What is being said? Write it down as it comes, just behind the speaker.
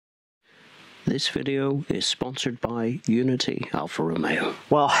This video is sponsored by Unity Alfa Romeo.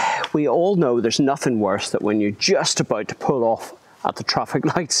 Well, we all know there's nothing worse than when you're just about to pull off at the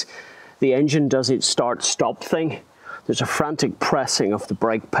traffic lights. The engine does its start-stop thing. There's a frantic pressing of the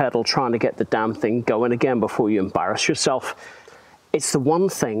brake pedal trying to get the damn thing going again before you embarrass yourself. It's the one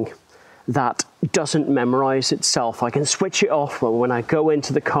thing that doesn't memorize itself. I can switch it off when I go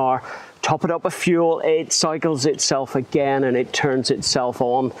into the car, top it up with fuel, it cycles itself again and it turns itself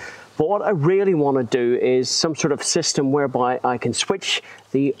on. But what I really want to do is some sort of system whereby I can switch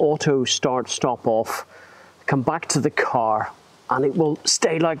the auto start-stop off, come back to the car, and it will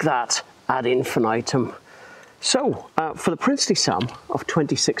stay like that ad infinitum. So, for the princely sum of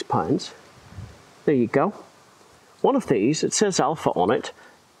 £26, there you go. One of these, it says Alpha on it,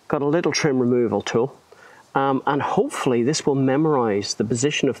 got a little trim removal tool, and hopefully this will memorize the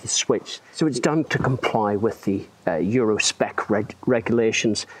position of the switch. So it's done to comply with the Euro spec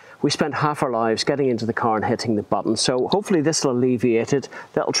regulations. We spent half our lives getting into the car and hitting the button, so hopefully this will alleviate it.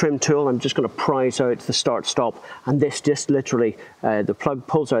 Little trim tool, I'm just going to prise out the start-stop, and this just literally, the plug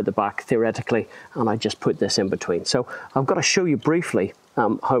pulls out the back theoretically, and I just put this in between. So I've got to show you briefly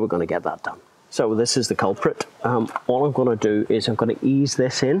how we're going to get that done. So this is the culprit. All I'm going to do is I'm going to ease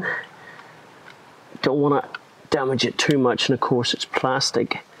this in. Don't want to damage it too much, and of course it's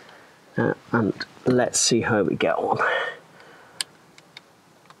plastic, and let's see how we get on.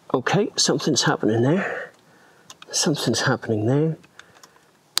 Okay, something's happening there, something's happening there,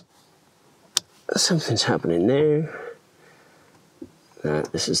 something's happening there.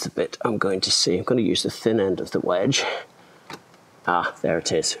 This is the bit I'm going to see. I'm going to use the thin end of the wedge. Ah, there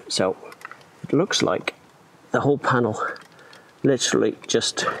it is. So it looks like the whole panel literally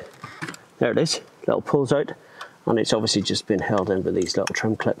just, there it is, little pulls out, and it's obviously just been held in with these little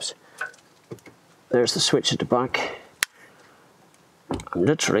trim clips. There's the switch at the back. I'm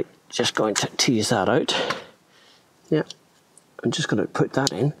literally just going to tease that out. Yeah, I'm just going to put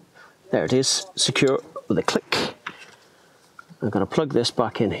that in. There it is, secure with a click. I'm going to plug this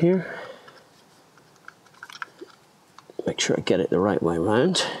back in here. Make sure I get it the right way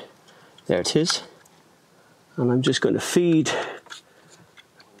around. There it is. And I'm just going to feed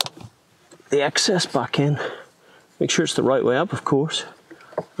the excess back in. Make sure it's the right way up, of course.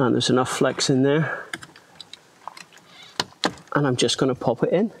 And there's enough flex in there. And I'm just going to pop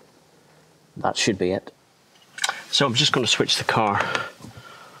it in. That should be it. So I'm just going to switch the car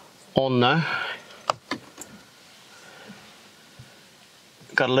on now.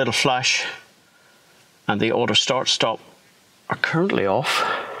 Got a little flash, and the auto start stop are currently off,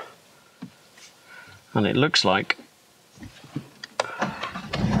 and it looks like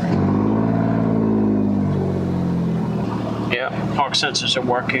yeah, park sensors are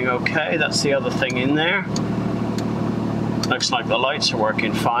working okay. That's the other thing in there. Looks like the lights are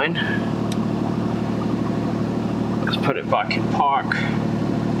working fine. Let's put it back in park.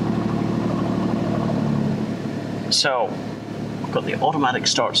 So, I've got the automatic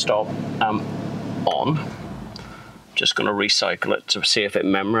start-stop on. Just going to recycle it to see if it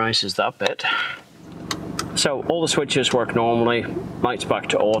memorizes that bit. So, all the switches work normally. Lights back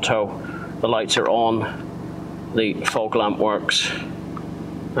to auto. The lights are on. The fog lamp works.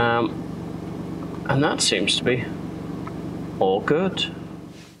 And that seems to be all good.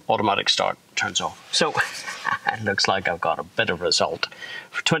 Automatic start turns off. So it looks like I've got a bit of result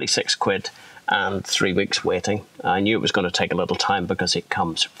for 26 quid and 3 weeks waiting. I knew it was going to take a little time because it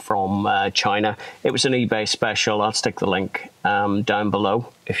comes from China. It was an eBay special. I'll stick the link down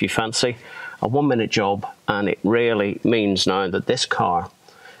below if you fancy. A 1-minute job, and it really means now that this car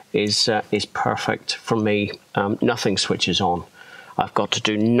is perfect for me. Nothing switches on. I've got to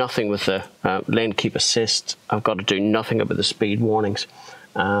do nothing with the lane keep assist. I've got to do nothing about the speed warnings.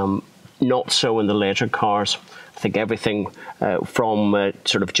 Not so in the later cars. I think everything from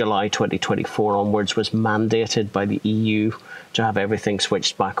sort of July 2024 onwards was mandated by the EU to have everything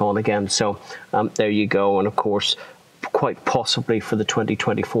switched back on again. So there you go. And of course, quite possibly for the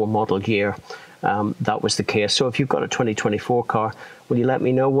 2024 model year, that was the case. So if you've got a 2024 car, will you let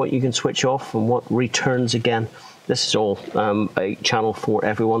me know what you can switch off and what returns again? This is all a channel for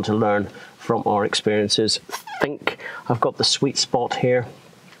everyone to learn from our experiences. I think I've got the sweet spot here.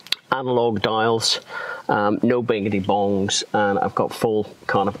 Analog dials, no bingity bongs, and I've got full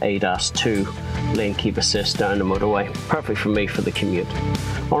kind of ADAS 2 lane keep assist down the motorway. Perfect for me for the commute.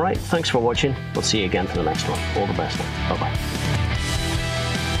 All right, thanks for watching. We'll see you again for the next one. All the best. Bye-bye.